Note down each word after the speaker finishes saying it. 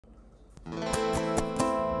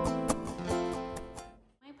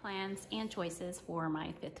plans and choices for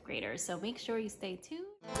my 5th graders. So make sure you stay tuned.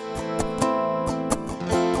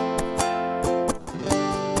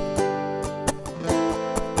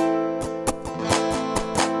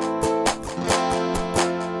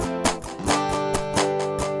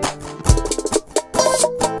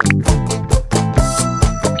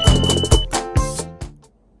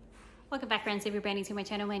 Welcome back, friends. If you're brand new to my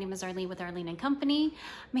channel, my name is Arlene with Arlene and Company.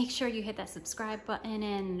 Make sure you hit that subscribe button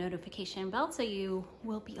and notification bell so you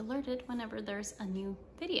will be alerted whenever there's a new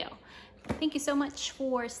video. Thank you so much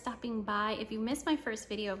for stopping by. If you missed my first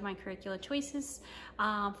video of my curricula choices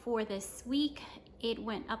for this week, it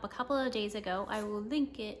went up a couple of days ago. I will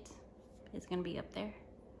link it. It's gonna be up there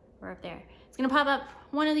or up there. It's gonna pop up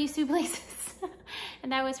one of these two places.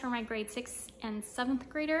 And that was for my grade 6th and 7th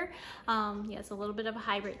grader. Yeah, it's a little bit of a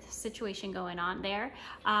hybrid situation going on there.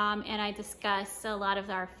 And I discussed a lot of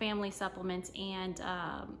our family supplements and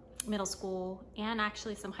middle school and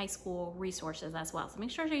actually some high school resources as well. So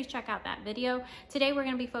make sure you check out that video. Today we're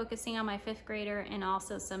gonna be focusing on my 5th grader and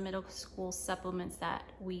also some middle school supplements that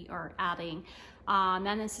we are adding.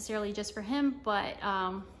 Not necessarily just for him, but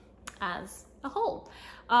as a whole.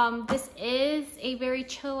 This is a very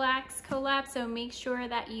chillax collab, so make sure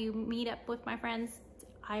that you meet up with my friends.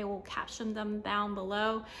 I will caption them down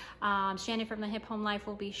below. Shannon from the Hip Home Life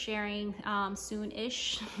will be sharing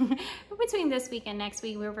soon-ish. Between this week and next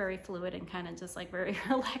week, we're very fluid and kind of just like very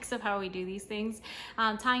relaxed of how we do these things.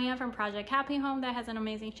 Tanya from Project Happy Home that has an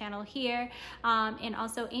amazing channel here. And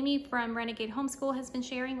also Amy from Renegade Homeschool has been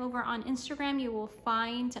sharing over on Instagram. You will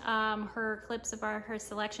find her clips of her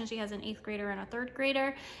selection. She has an 8th grader and a 3rd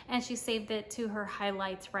grader, and she saved it to her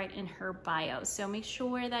highlights right in her bio. So make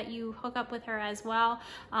sure that you hook up with her as well.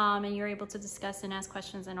 And you're able to discuss and ask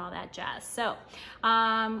questions and all that jazz. So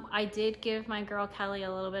I did give my girl Kelly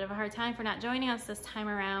a little bit of a hard time for not joining us this time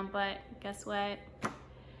around, but guess what?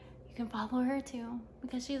 You can follow her too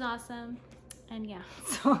because she's awesome. And yeah,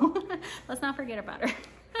 so let's not forget about her.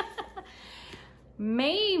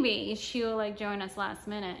 Maybe she'll like join us last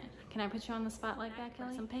minute. Can I put you on the spot like that,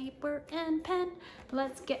 Kelly? Some paper and pen.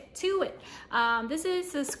 Let's get to it. This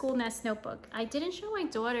is the School Nest notebook. I didn't show my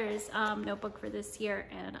daughter's notebook for this year,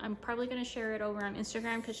 and I'm probably gonna share it over on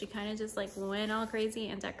Instagram because she kind of just like went all crazy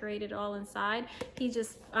and decorated all inside. He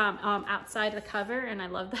just outside the cover, and I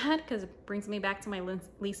love that because it brings me back to my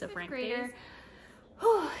Lisa Frank days.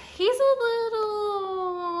 He's a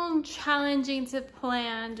little challenging to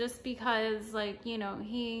plan just because, like, you know,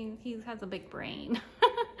 he has a big brain.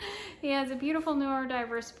 He has a beautiful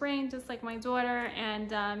neurodiverse brain just like my daughter,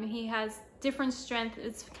 and he has different strength.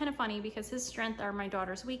 It's kind of funny because his strength are my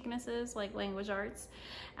daughter's weaknesses, like language arts,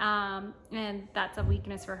 and that's a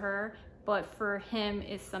weakness for her. But for him,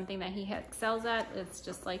 it's something that he excels at. It's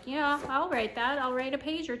just like, yeah, I'll write that. I'll write a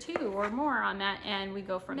page or 2 or more on that, and we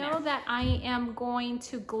go from there. Know that I am going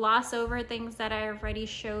to gloss over things that I already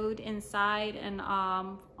showed inside and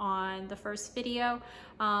on the first video,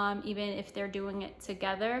 even if they're doing it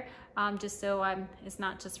together, just so it's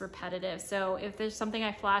not just repetitive. So if there's something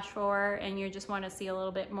I flash for and you just want to see a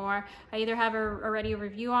little bit more, I either have already a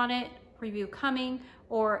review on it, review coming,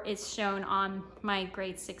 or it's shown on my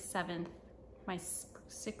grade 6th, 7th, my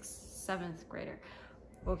 6th, 7th grader.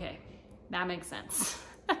 Okay, that makes sense.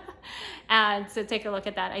 And so take a look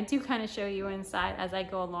at that. I do kind of show you inside as I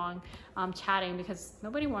go along chatting because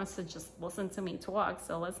nobody wants to just listen to me talk,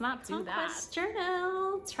 so let's not do that.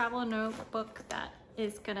 Journal, travel notebook that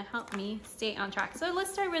is gonna help me stay on track. So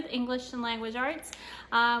let's start with English and language arts.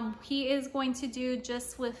 He is going to do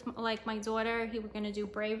just with like my daughter, we're gonna do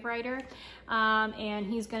Brave Writer, and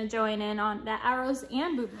he's gonna join in on the arrows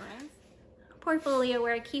and boomerangs portfolio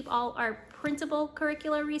where I keep all our printable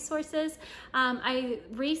curricula resources.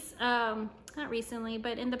 Not recently,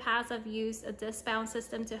 but in the past I've used a disc-bound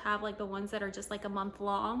system to have like the ones that are just like a month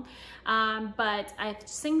long, but I've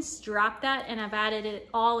since dropped that and I've added it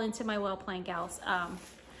all into my Well Planned Gals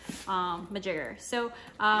majigger. So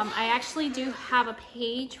I actually do have a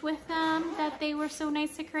page with them that they were so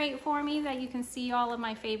nice to create for me that you can see all of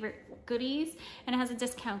my favorite goodies, and it has a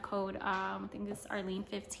discount code. I think it's Arlene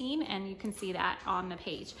 15, and you can see that on the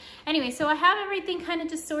page. Anyway, so I have everything kind of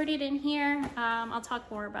just sorted in here. I'll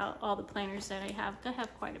talk more about all the planners that I have. I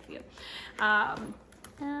have quite a few.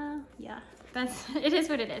 Yeah, it is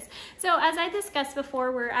what it is. So as I discussed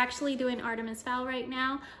before, we're actually doing Artemis Fowl right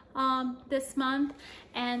now. this month,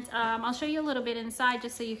 and I'll show you a little bit inside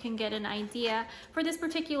just so you can get an idea. For this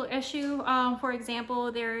particular issue, for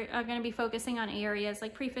example, they're going to be focusing on areas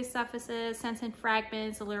like prefix, suffixes, sentence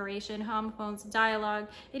fragments, alliteration, homophones, dialogue,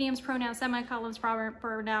 idioms, pronouns, semicolons, proper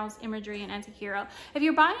pronouns, imagery, and anti-hero. If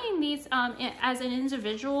you're buying these as an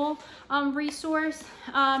individual resource,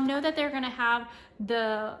 know that they're going to have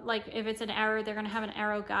if it's an arrow, they're going to have an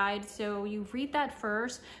arrow guide. So you read that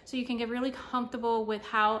first so you can get really comfortable with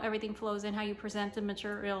how everything flows and how you present the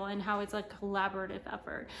material and how it's a collaborative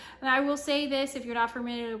effort. And I will say this, if you're not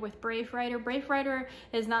familiar with Brave Writer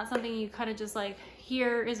is not something you kind of just like,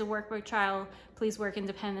 here is a workbook child, please work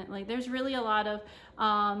independently. There's really a lot of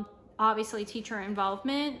obviously teacher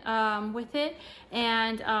involvement with it,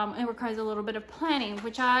 and it requires a little bit of planning,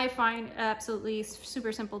 which I find absolutely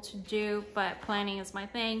super simple to do, but planning is my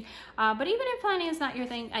thing. But even if planning is not your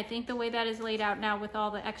thing, I think the way that is laid out now with all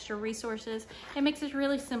the extra resources, it makes it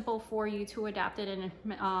really simple for you to adapt it,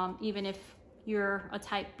 and even if you're a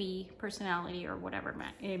type B personality or whatever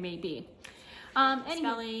it may be.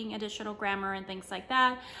 Spelling, additional grammar, and things like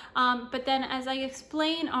that. But then, as I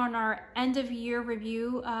explain on our end of year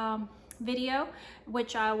review video,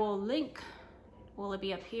 which I will link, will it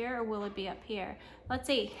be up here or will it be up here? Let's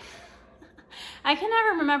see. I can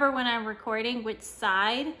never remember when I'm recording which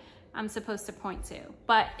side I'm supposed to point to,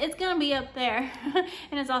 but it's gonna be up there.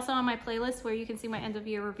 And it's also on my playlist where you can see my end of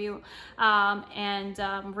year review and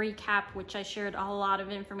recap, which I shared a lot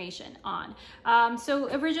of information on. So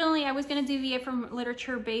originally I was gonna deviate from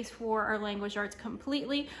literature base for our language arts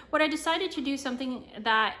completely. What I decided to do, something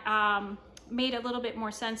that made a little bit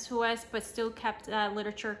more sense to us but still kept that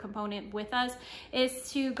literature component with us,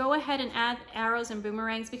 is to go ahead and add arrows and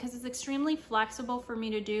boomerangs, because it's extremely flexible for me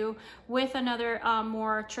to do with another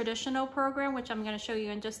more traditional program, which I'm going to show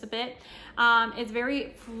you in just a bit. It's very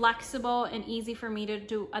flexible and easy for me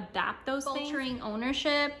to adapt those things. Culturing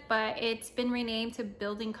ownership, but it's been renamed to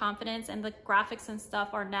Building Confidence, and the graphics and stuff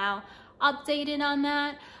are now updated on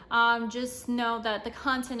that. Just know that the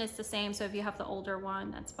content is the same, so if you have the older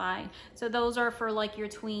one, that's fine. So those are for like your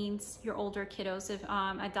tweens, your older kiddos. If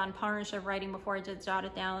I've done partnership writing before, I did jot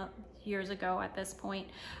it down years ago at this point.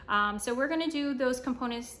 So we're going to do those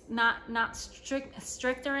components, not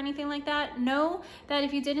strict or anything like that. Know that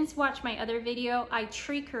if you didn't watch my other video, I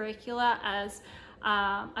treat curricula as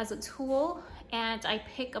a tool, and I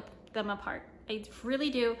pick them apart. I really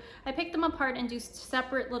do. I pick them apart and do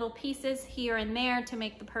separate little pieces here and there to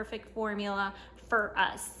make the perfect formula for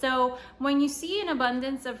us. So when you see an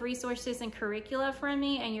abundance of resources and curricula from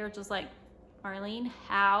me and you're just like, Arlene,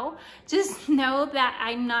 how? Just know that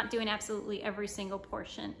I'm not doing absolutely every single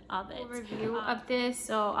portion of it. Review of this,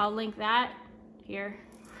 so I'll link that here.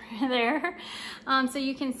 There, so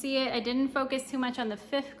you can see it. I didn't focus too much on the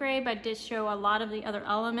 5th grade, but I did show a lot of the other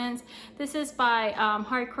elements. This is by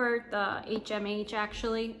Harcourt, the HMH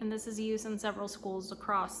actually, and this is used in several schools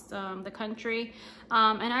across the country,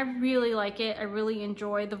 and I really like it. I really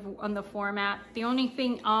enjoy the format. The only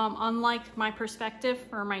thing, unlike my perspective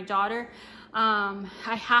for my daughter, I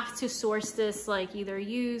have to source this like either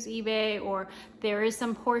use eBay, or there is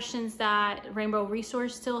some portions that Rainbow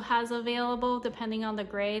Resource still has available depending on the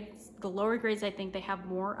grades. The lower grades, I think they have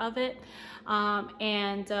more of it,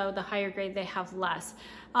 and the higher grade they have less.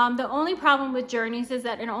 The only problem with Journeys is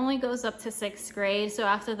that it only goes up to 6th grade, so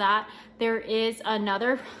after that there is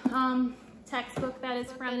another textbook that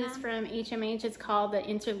is from HMH. It's called the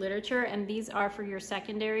Interliterature, and these are for your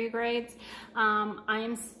secondary grades. I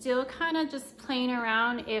am still kind of just playing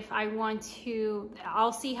around if I want to.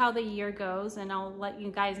 I'll see how the year goes, and I'll let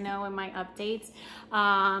you guys know in my updates.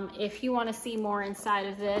 If you want to see more inside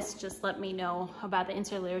of this, just let me know about the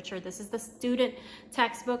Interliterature. This is the student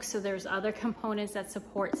textbook, so there's other components that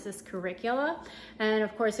supports this curricula, and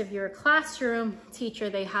of course if you're a classroom teacher,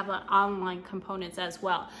 they have online components as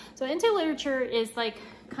well. So Interliterature is like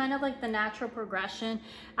kind of like the natural progression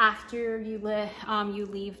after you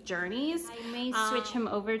leave Journeys. I may switch him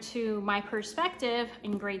over to my perspective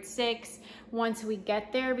in grade 6 once we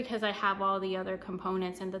get there, because I have all the other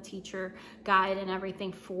components and the teacher guide and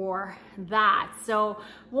everything for that. So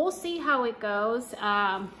we'll see how it goes.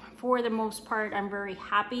 For the most part, I'm very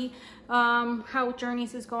happy how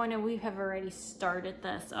Journeys is going, and we have already started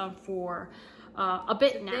this for a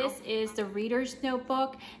bit now. This is the Reader's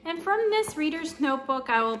Notebook, and from this Reader's Notebook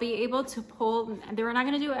I will be able to pull, we're not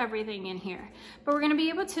going to do everything in here, but we're going to be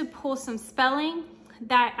able to pull some spelling.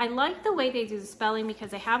 That I like the way they do the spelling, because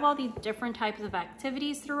they have all these different types of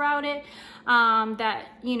activities throughout it, that,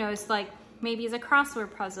 you know, it's like maybe it's a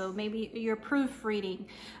crossword puzzle, maybe you're proofreading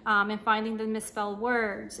and finding the misspelled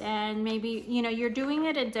words, and maybe, you know, you're doing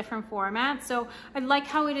it in different formats. So I like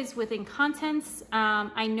how it is within contents.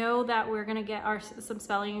 I know that we're gonna get some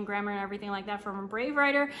spelling and grammar and everything like that from a Brave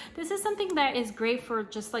Writer. This is something that is great for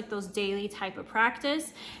just like those daily type of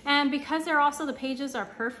practice. And because they're also, the pages are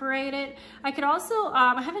perforated, I could also,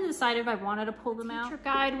 I haven't decided if I wanted to pull them out. Teacher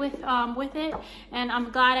guide with it, and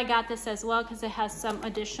I'm glad I got this as well because it has some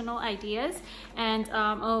additional ideas and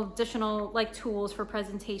additional like tools for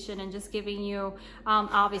presentation and just giving you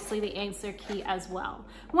obviously the answer key as well.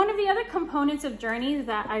 One of the other components of Journeys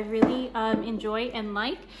that I really enjoy and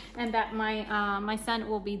like, and that my son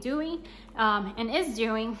will be doing and is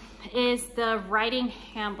doing, is the writing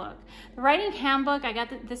handbook. The writing handbook,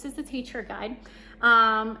 this is the teacher guide,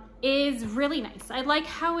 is really nice. I like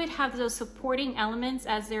how it has those supporting elements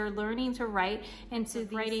as they're learning to write into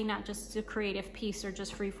writing, not just a creative piece or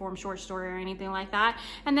just free form short story or anything like that.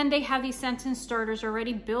 And then they have these sentence starters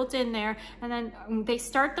already built in there, and then they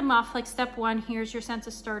start them off like step one, here's your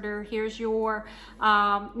sentence starter, here's your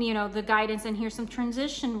you know, the guidance, and here's some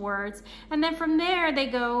transition words. And then from there they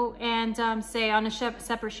go and say on a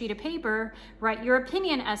separate sheet of paper, write your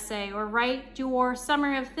opinion essay or write your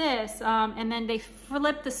summary of this, and then they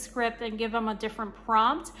flip the script and give them a different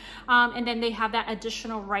prompt, and then they have that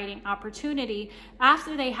additional writing opportunity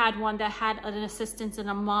after they had one that had an assistance in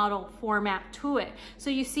a model format to it. So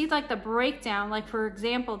you see like the breakdown, like for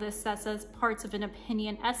example, this that says parts of an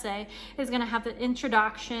opinion essay is going to have the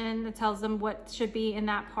introduction that tells them what should be in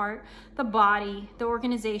that part, the body, the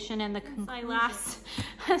organization, and the conclusion. My last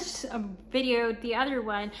video, the other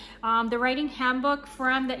one, the writing handbook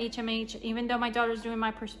from the HMH, even though my daughter's doing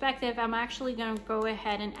my perspective, I'm actually going to go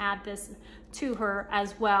ahead and add this to her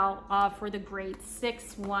as well for the grade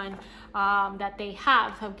 6 one that they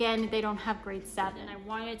have. Again, they don't have grade 7. I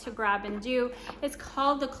wanted to grab and do. It's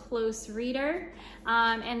called the Close Reader,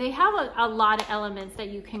 and they have a lot of elements that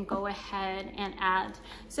you can go ahead and add.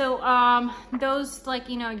 So those, like,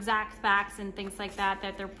 you know, exact facts and things like that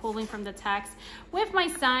they're pulling from the text. With my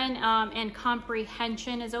son, and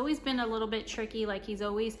comprehension has always been a little bit tricky. Like he's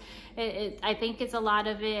always, I think it's a lot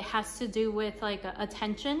of it has to do with like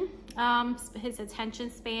attention, his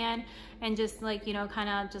attention span, and just like, you know, kind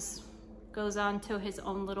of just goes on to his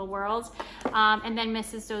own little world, and then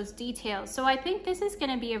misses those details. So I think this is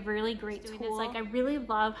going to be a really great tool. It's like, I really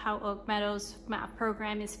love how Oak Meadows math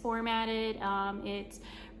program is formatted. It's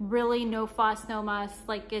really no fuss, no muss.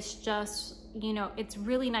 Like it's just, you know, it's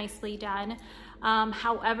really nicely done.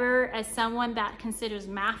 However, as someone that considers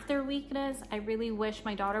math their weakness, I really wish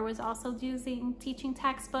my daughter was also using teaching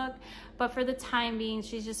textbook, but for the time being,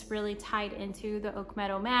 she's just really tied into the Oak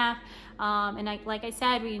Meadow math. And like I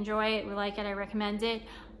said, we enjoy it, we like it, I recommend it.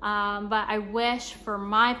 But I wish for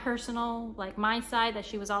my personal, like my side, that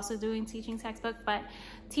she was also doing teaching textbook, but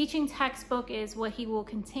teaching textbook is what he will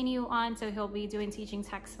continue on. So he'll be doing teaching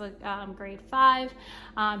textbook grade 5.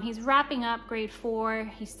 He's wrapping up grade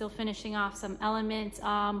 4. He's still finishing off some elements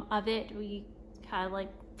of it. We kind of like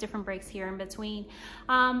different breaks here in between.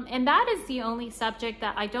 And that is the only subject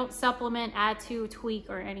that I don't supplement, add to, tweak,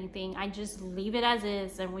 or anything. I just leave it as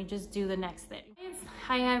is and we just do the next thing.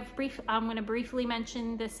 I'm going to briefly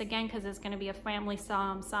mention this again because it's going to be a family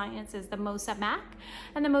science, is the MOSA MAC.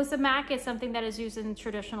 And the MOSA MAC is something that is used in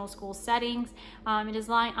traditional school settings. It is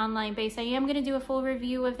online based. I am going to do a full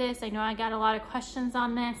review of this. I know I got a lot of questions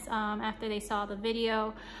on this after they saw the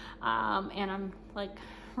video, and I'm like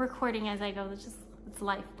recording as I go. It's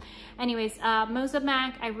life. Anyways, MOSA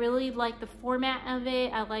MAC, I really like the format of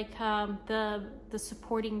it. I like the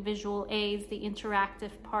supporting visual aids, the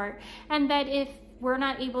interactive part, and that if we're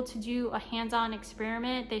not able to do a hands-on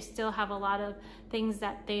experiment, they still have a lot of things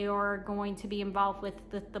that they are going to be involved with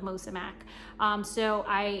the MOSA MAC. So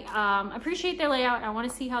I appreciate their layout. I want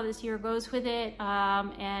to see how this year goes with it,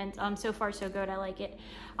 and so far so good. I like it,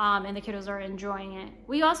 and the kiddos are enjoying it.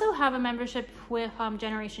 We also have a membership with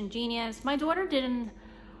Generation Genius. My daughter didn't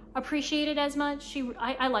appreciate it as much.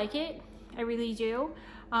 I like it, I really do.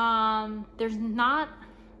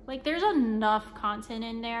 There's enough content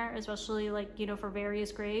in there, especially like, you know, for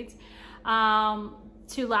various grades,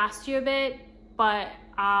 to last you a bit, but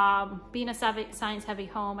being a science heavy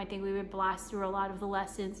home, I think we would blast through a lot of the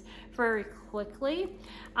lessons very quickly.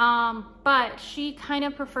 But she kind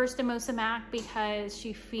of prefers the MOSA MAC because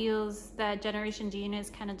she feels that Generation Genius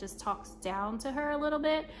kind of just talks down to her a little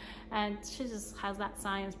bit, and she just has that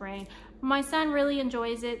science brain. My son really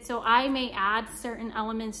enjoys it, so I may add certain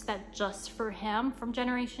elements that just for him from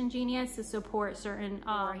Generation Genius to support certain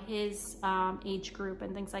his age group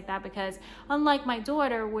and things like that, because unlike my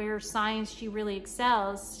daughter, where science she really excels,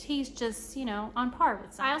 else, he's just, you know, on par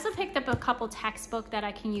with science. I also picked up a couple textbooks that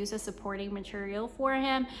I can use as supporting material for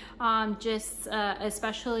him,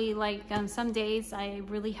 especially like some days I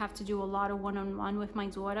really have to do a lot of one-on-one with my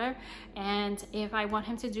daughter, and if I want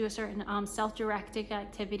him to do a certain self-directed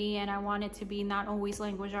activity and I want it to be not always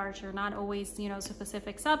language arts or not always, you know, a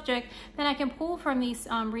specific subject, then I can pull from these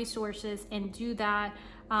resources and do that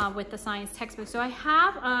with the science textbook. So I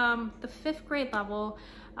have the 5th grade level.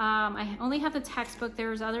 I only have the textbook.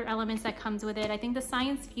 There's other elements that comes with it. I think the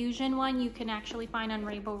Science Fusion one you can actually find on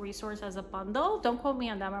Rainbow Resource as a bundle. Don't quote me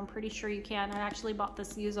on that. I'm pretty sure you can. I actually bought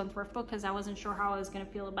this used on Thrift Book because I wasn't sure how I was going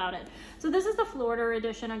to feel about it. So this is the Florida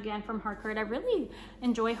edition again from Harcourt. I really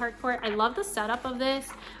enjoy Harcourt. I love the setup of this.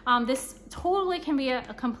 This totally can be a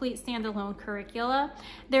complete standalone curricula.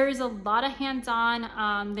 There is a lot of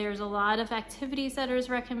hands-on. There's a lot of activities that is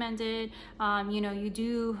recommended. You know,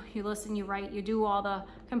 you listen, you write, you do all the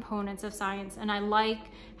components of science, and I like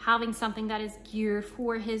having something that is geared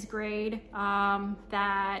for his grade,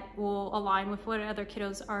 that will align with what other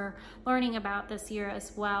kiddos are learning about this year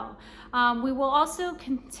as well. We will also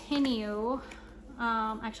continue,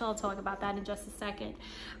 actually I'll talk about that in just a second.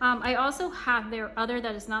 I also have their other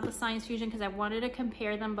that is not the Science Fusion because I wanted to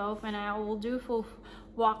compare them both, and I will do a full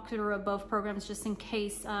walkthrough of both programs just in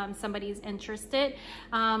case somebody's interested.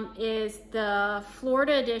 Is the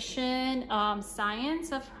Florida edition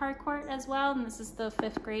Science of Harcourt as well, and this is the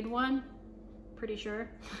 5th grade one, pretty sure.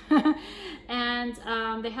 And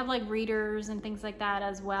they have like readers and things like that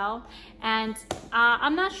as well, and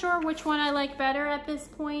I'm not sure which one I like better at this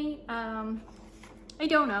point. I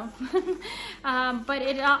don't know. But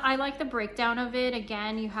I like the breakdown of it.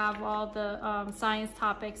 Again, you have all the science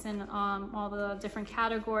topics and all the different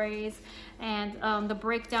categories, and the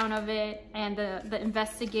breakdown of it, and the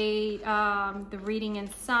investigate, the reading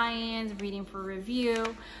in science, reading for review,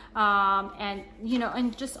 and you know,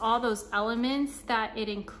 and just all those elements that it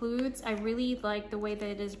includes. I really like the way that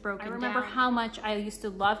it is broken down. I remember how much I used to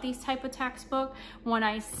love these type of textbook when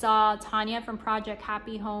I saw Tanya from Project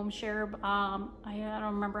Happy Home share, I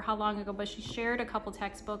don't remember how long ago, but she shared a couple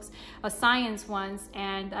textbooks, science ones,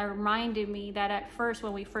 and it reminded me that at first,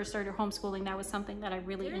 when we first started homeschooling, that was something that I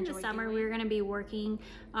really enjoyed. In the summer, we were going to be working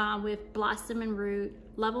with Blossom and Root,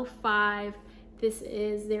 level 5. This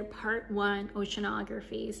is their part 1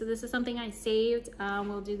 oceanography. So this is something I saved.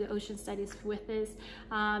 We'll do the ocean studies with this.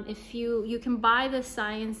 If you can buy the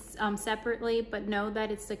science separately, but know that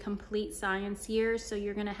it's the complete science year. So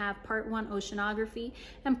you're gonna have part 1 oceanography,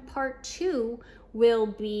 and part 2 will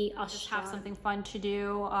be, I'll just have something fun to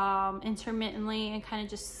do intermittently and kind of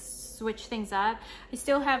just switch things up. I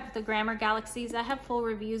still have the Grammar Galaxies. I have full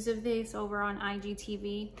reviews of these over on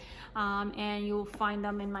IGTV, and you'll find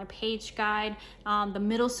them in my page guide. The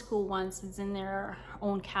middle school ones is in their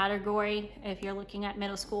own category if you're looking at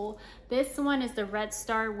middle school. This one is the Red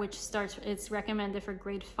Star, which it's recommended for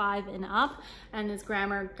grade 5 and up, and it's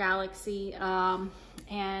Grammar Galaxy.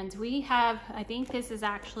 And we have, I think this is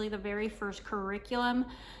actually the very first curriculum,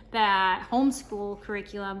 that homeschool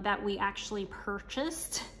curriculum that we actually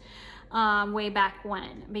purchased way back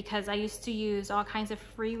when, because I used to use all kinds of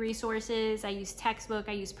free resources. I used textbook,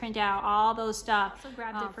 I used printout, all those stuff. So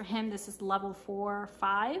grabbed it for him. This is level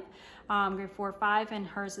 4-5, grade 4-5, and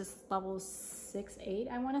hers is level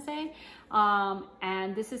 6-8, I want to say.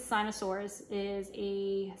 And this is Sinosaurus,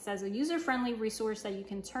 says a user-friendly resource that you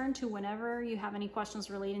can turn to whenever you have any questions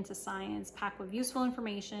relating to science, packed with useful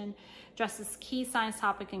information, addresses key science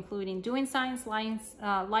topics including doing science, life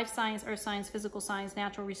science, earth science, physical science,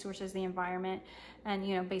 natural resources, the environment, and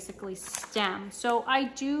you know, basically STEM. So I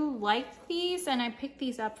do like these, and I picked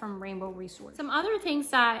these up from Rainbow Resource. Some other things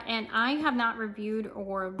that, and I have not reviewed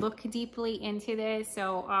or looked deeply into this,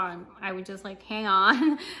 so I would just like hang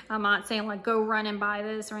on. I'm not saying like go run and buy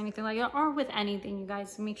this or anything like that, or with anything. You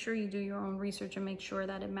guys make sure you do your own research and make sure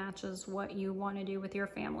that it matches what you want to do with your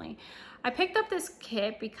family. I picked up this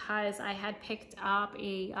kit because I had picked up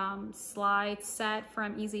a slide set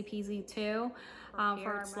from Easy Peasy 2 for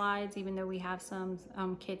our slides, even though we have some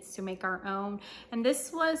kits to make our own. And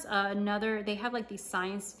this was another, they have like these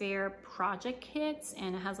science fair project kits,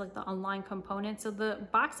 and it has like the online components. So the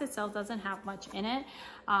box itself doesn't have much in it.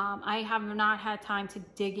 I have not had time to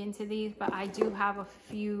dig into these, but I do have a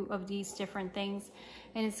few of these different things.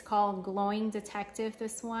 And it's called Glowing Detective,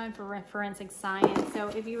 this one, for forensic science. So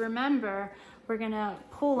if you remember, we're gonna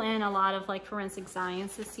pull in a lot of like forensic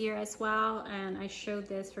science this year as well. And I showed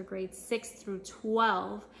this for grades 6 through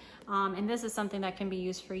 12. And this is something that can be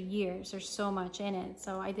used for years. There's so much in it.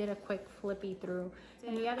 So I did a quick flippy through.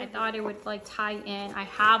 And the other, I thought it would like tie in. I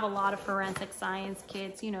have a lot of forensic science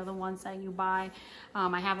kits, you know, the ones that you buy.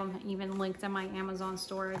 I have them even linked in my Amazon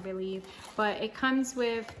store, I believe. But it comes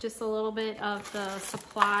with just a little bit of the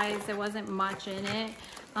supplies. There wasn't much in it.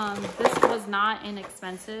 This was not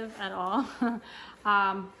inexpensive at all.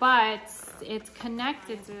 But it's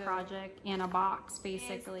connected to the project in a box,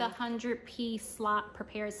 basically. The 100-piece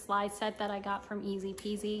prepared slide set that I got from Easy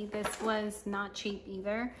Peasy. This was not cheap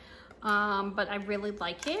either. But I really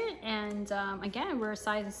like it, and again, we're a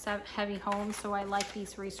size heavy home, so I like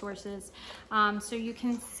these resources. So you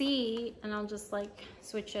can see, and I'll just like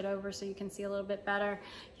switch it over so you can see a little bit better.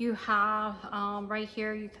 You have right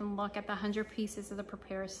here, you can look at the 100 pieces of the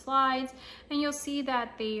prepared slides, and you'll see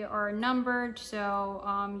that they are numbered, so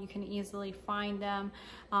you can easily find them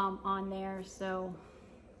on there. So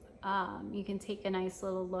you can take a nice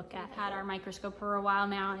little look at. I've had our microscope for a while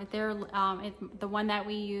now. They're the one that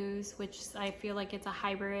we use, which I feel like it's a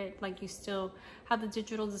hybrid, like you still have the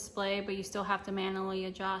digital display, but you still have to manually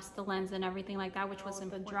adjust the lens and everything like that, which was in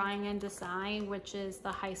the drawing and design, which is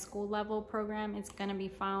the high school level program. It's going to be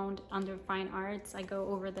found under fine arts. I go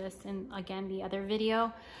over this in, again, the other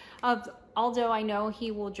video. Although I know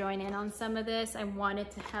he will join in on some of this, I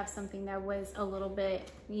wanted to have something that was a little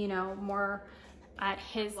bit, you know, more at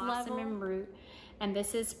his level and root. And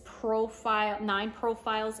this is 9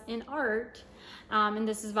 profiles in art, and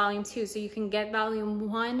this is volume 2, so you can get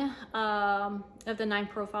volume 1 of the 9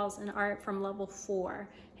 profiles in art from level 4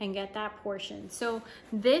 and get that portion. So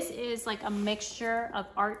this is like a mixture of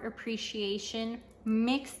art appreciation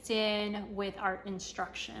mixed in with art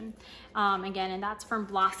instruction, again, and that's from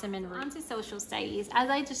Blossom and Root. On to social studies. As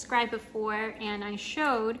I described before and I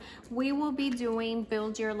showed, we will be doing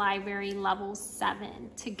Build Your Library level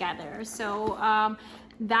 7 together. So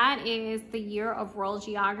that is the year of world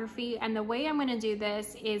geography, and the way I'm going to do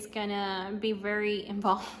this is going to be very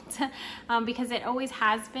involved because it always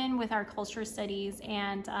has been with our culture studies,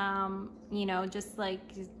 and you know, just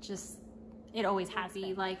it always has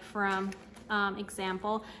been, like from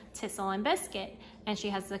example, Thistle and Biscuit, and she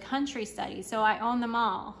has the country study, so I own them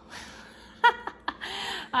all.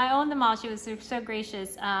 I own them all. She was so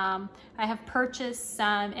gracious. I have purchased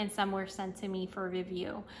some, and some were sent to me for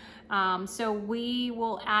review. So we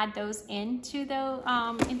will add those into the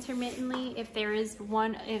intermittently. If there is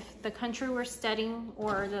one, if the country we're studying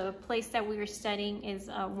or the place that we are studying is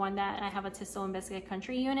one that I have a Thistle and Biscuit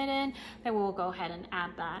country unit in, then we'll go ahead and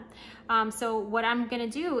add that. So what I'm gonna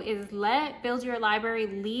do is let Build Your Library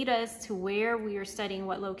lead us to where we are studying,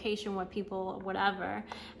 what location, what people, whatever,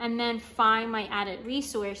 and then find my added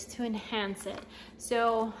resource to enhance it.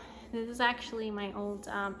 So this is actually my old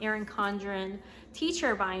Erin Condren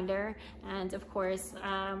teacher binder, and of course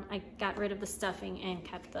I got rid of the stuffing and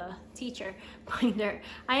kept the teacher binder.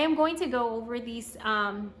 I am going to go over these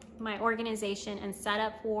my organization and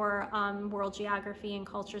setup for world geography and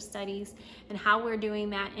culture studies and how we're doing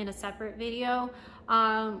that in a separate video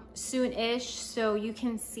soon-ish, so you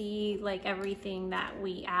can see like everything that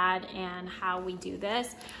we add and how we do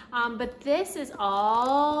this. But this is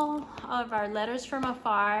all of our letters from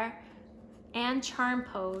afar and charm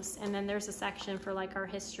posts, and then there's a section for like our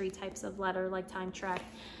history types of letter, like time track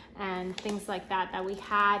and things like that that we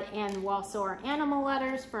had, and also our animal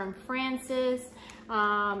letters from Francis.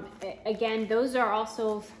 Again, those are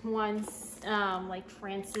also ones like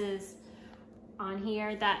Francis on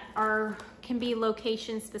here that can be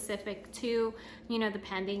location specific too, you know,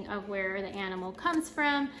 depending of where the animal comes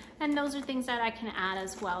from, and those are things that I can add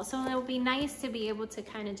as well. So it'll be nice to be able to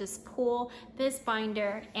kind of just pull this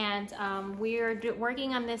binder, and we're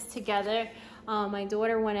working on this together. My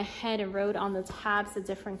daughter went ahead and wrote on the tabs the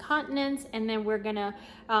different continents, and then we're gonna,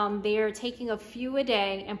 they're taking a few a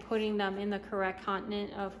day and putting them in the correct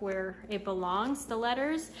continent of where it belongs, the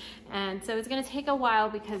letters. And so it's gonna take a while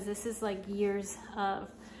because this is like years of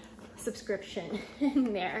subscription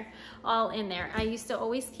in there, all in there. I used to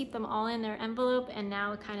always keep them all in their envelope, and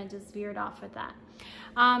now it kind of just veered off with that.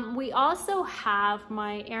 We also have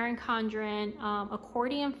my Erin Condren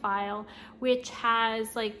accordion file, which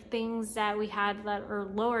has like things that we had that are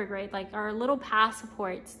lower grade, like our little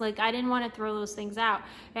passports. Like I didn't want to throw those things out.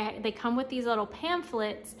 They come with these little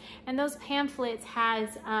pamphlets, and those pamphlets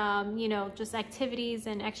has you know, just activities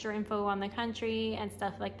and extra info on the country and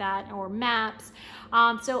stuff like that, or maps.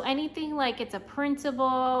 So anything like it's a printable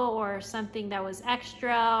or something that was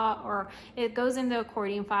extra, or it goes in the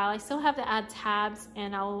accordion file. I still have to add tabs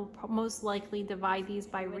and I'll most likely divide these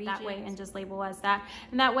by region that way and just label as that.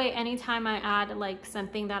 And that way, anytime I add like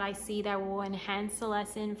something that I see that will enhance the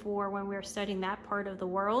lesson for when we're studying that part of the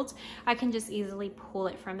world, I can just easily pull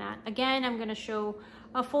it from that. Again, I'm going to show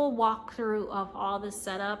a full walkthrough of all this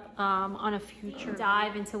setup on a future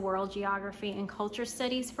dive into world geography and culture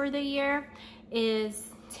studies for the year. Is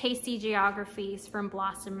Tasty Geographies from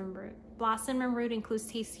Blossom and Root. Blossom and Root includes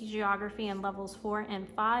Tasty Geography in levels 4 and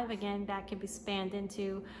 5. Again, that can be spanned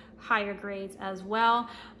into higher grades as well.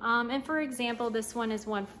 And for example, this one is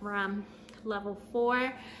one from level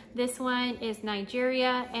 4. This one is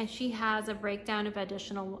Nigeria, and she has a breakdown of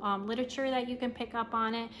additional literature that you can pick up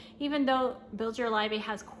on it. Even though Build Your Library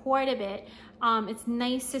has quite a bit, it's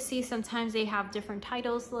nice to see sometimes they have different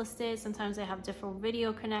titles listed, sometimes they have different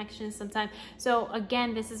video connections, sometimes. So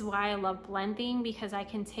again, this is why I love blending, because I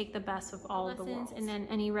can take the best of all of the worlds, and then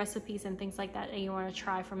any recipes and things like that you want to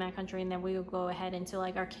try from that country, and then we will go ahead into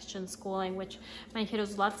like our kitchen schooling, which my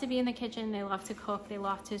kiddos love to be in the kitchen, they love to cook, they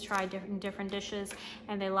love to try different dishes,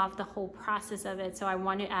 and they love the whole process of it. So I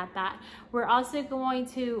want to add that. We're also going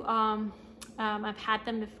to I've had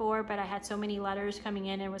them before, but I had so many letters coming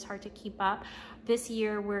in, it was hard to keep up. This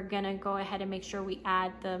year, we're gonna go ahead and make sure we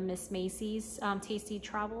add the Miss Macy's Tasty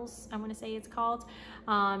Travels, I wanna say it's called.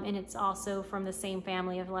 And it's also from the same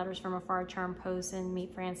family of letters from Afar, Charm Post, and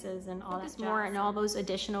Meet Francis, and all that more, and all those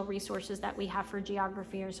additional resources that we have for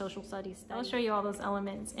geography or social studies. I'll show you all those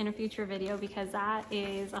elements in a future video, because that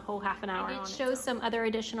is a whole half an hour. I did show some other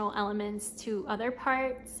additional elements to other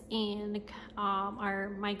parts in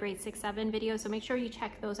my grade 6-7 video, so make sure you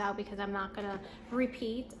check those out, because I'm not gonna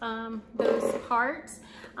repeat those parts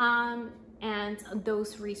and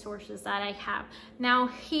those resources that I have. Now,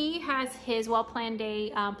 he has his well-planned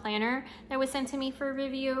day planner that was sent to me for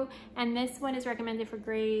review, and this one is recommended for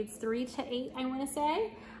grades 3 to 8, I wanna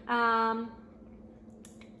say.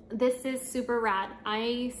 This is super rad.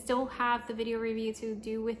 I still have the video review to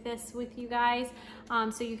do with this with you guys,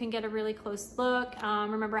 so you can get a really close look.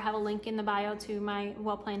 Remember, I have a link in the bio to my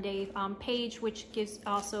well-planned day page, which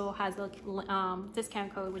also has a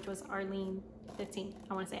discount code, which was Arlene 15,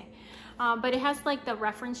 I want to say. But it has like the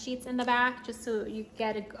reference sheets in the back, just so you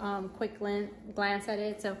get a quick glance at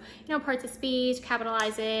it. So, you know, parts of speech,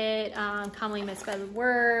 capitalize it, commonly misspelled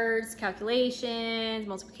words, calculations,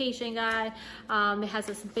 multiplication guide. It has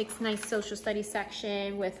this big, nice social studies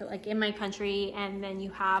section with like in my country, and then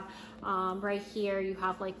you have right here, you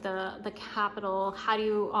have like the capital, how do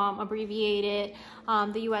you abbreviate it,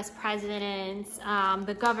 the US presidents,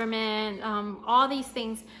 the government, all these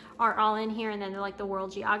things are all in here, and then like the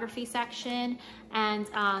world geography section. And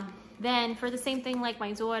then for the same thing, like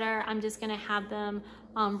my daughter, I'm just gonna have them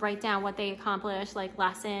write down what they accomplished, like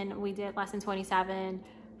we did lesson 27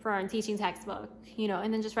 for our teaching textbook, you know,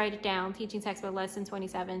 and then just write it down, teaching textbook lesson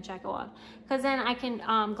 27, check off. Because then I can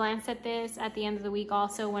glance at this at the end of the week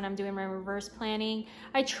also when I'm doing my reverse planning.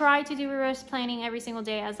 I try to do reverse planning every single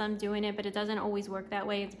day as I'm doing it, but it doesn't always work that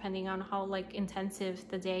way depending on how like intensive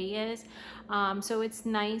the day is. So it's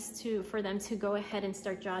nice for them to go ahead and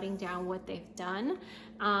start jotting down what they've done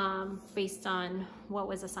based on what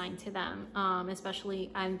was assigned to them. Especially,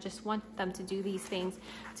 I just want them to do these things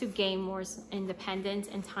to gain more independence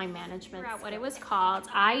and time management. What it was called,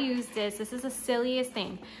 I used this is the silliest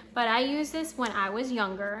thing, but I used this when I was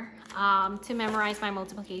younger to memorize my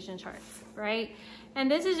multiplication charts, right? And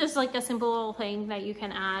this is just like a simple little thing that you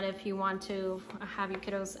can add if you want to have your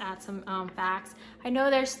kiddos add some facts. I know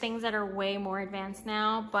there's things that are way more advanced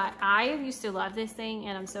now, but I used to love this thing,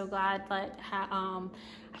 and I'm so glad that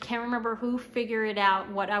I can't remember who figured out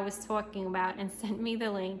what I was talking about and sent me the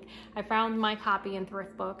link. I found my copy in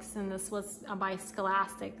thrift books, and this was by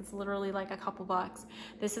Scholastic. It's literally like a couple bucks.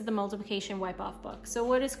 This is the multiplication wipe-off book. So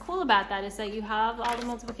what is cool about that is that you have all the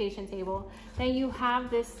multiplication table, then you have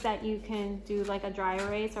this that you can do like a dry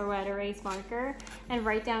erase or wet erase marker and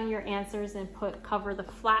write down your answers and cover the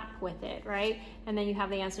flap with it, right? And then you have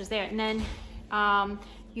the answers there. And then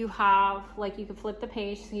you have, like, you can flip the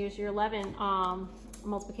page. So here's your 11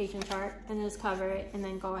 multiplication chart, and just cover it, and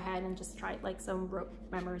then go ahead and just try like some rote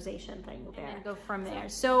memorization thing there and go from there.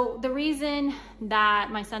 So the reason that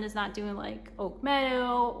my son is not doing like Oak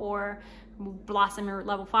Meadow or Blossom or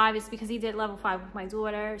level 5 is because he did level 5 with my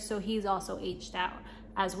daughter, so he's also aged out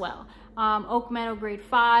as well. Oak Meadow grade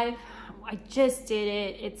 5, I just did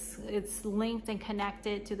it. It's linked and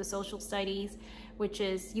connected to the social studies, which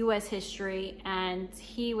is US history, and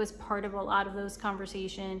he was part of a lot of those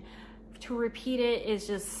conversations. To repeat it is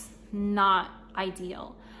just not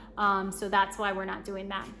ideal. So that's why we're not doing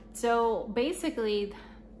that. So basically,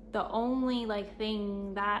 the only like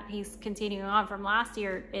thing that he's continuing on from last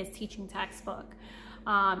year is teaching textbook.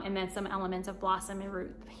 and then some elements of Blossom and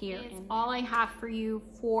Ruth here. It's all I have for you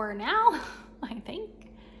for now, I think.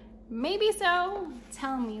 Maybe so.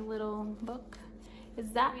 Tell me, little book.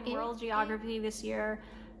 Is that world geography this year,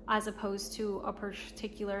 as opposed to a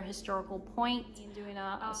particular historical point? Doing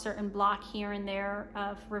a certain block here and there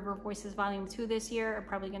of River Voices Volume 2 this year. I'm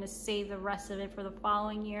probably going to save the rest of it for the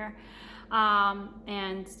following year.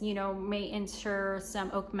 And, you know, may insert some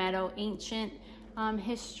Oak Meadow ancient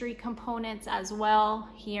history components as well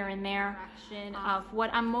here and there. Of what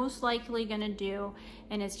I'm most likely going to do,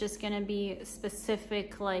 and it's just going to be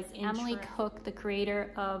specific, like Emily Cook, the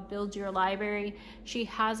creator of Build Your Library. She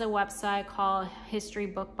has a website called History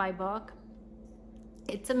Book by Book.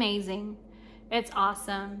 It's amazing. It's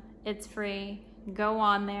awesome. It's free. Go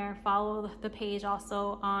on there, follow the page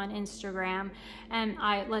also on Instagram. And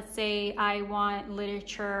let's say I want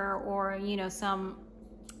literature or, you know, some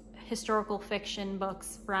historical fiction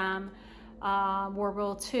books from World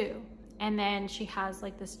War II. And then she has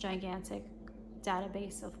like this gigantic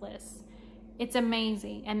database of lists. It's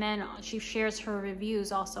amazing. And then she shares her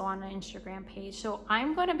reviews also on an Instagram page. So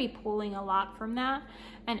I'm going to be pulling a lot from that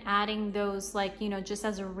and adding those, like, you know, just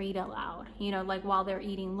as a read aloud, you know, like while they're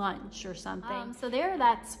eating lunch or something. So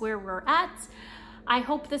that's where we're at. I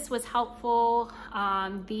hope this was helpful.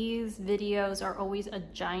 These videos are always a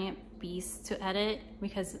giant beast to edit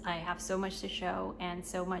because I have so much to show and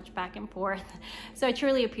so much back and forth. So I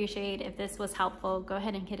truly appreciate if this was helpful. Go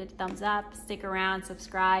ahead and hit a thumbs up, stick around,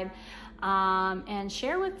 subscribe, and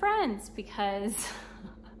share with friends, because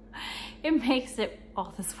it makes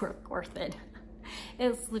all this work worth it.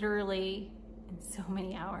 It's literally so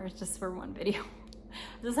many hours just for one video.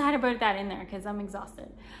 Just had to put that in there because I'm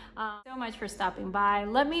exhausted. So much for stopping by.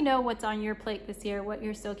 Let me know what's on your plate this year, what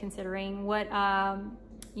you're still considering, what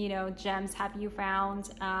you know, gems have you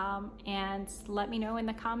found, and let me know in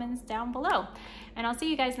the comments down below. And I'll see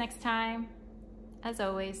you guys next time. As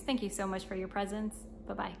always, thank you so much for your presence.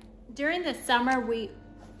 Bye-bye. During the summer,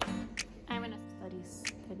 I'm gonna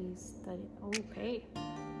study. Okay,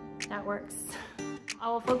 that works. I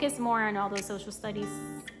will focus more on all those social studies.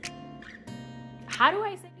 How do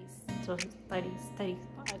I say social studies?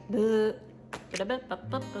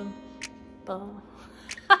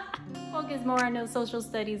 Focus more on those social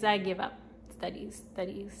studies. I give up. Studies.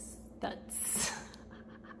 That's.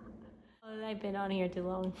 I've been on here too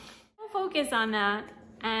long. I'll focus on that.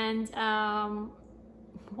 And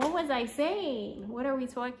what was I saying? What are we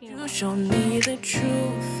talking about? You show me the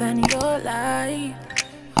truth and your light.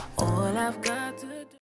 All I've got to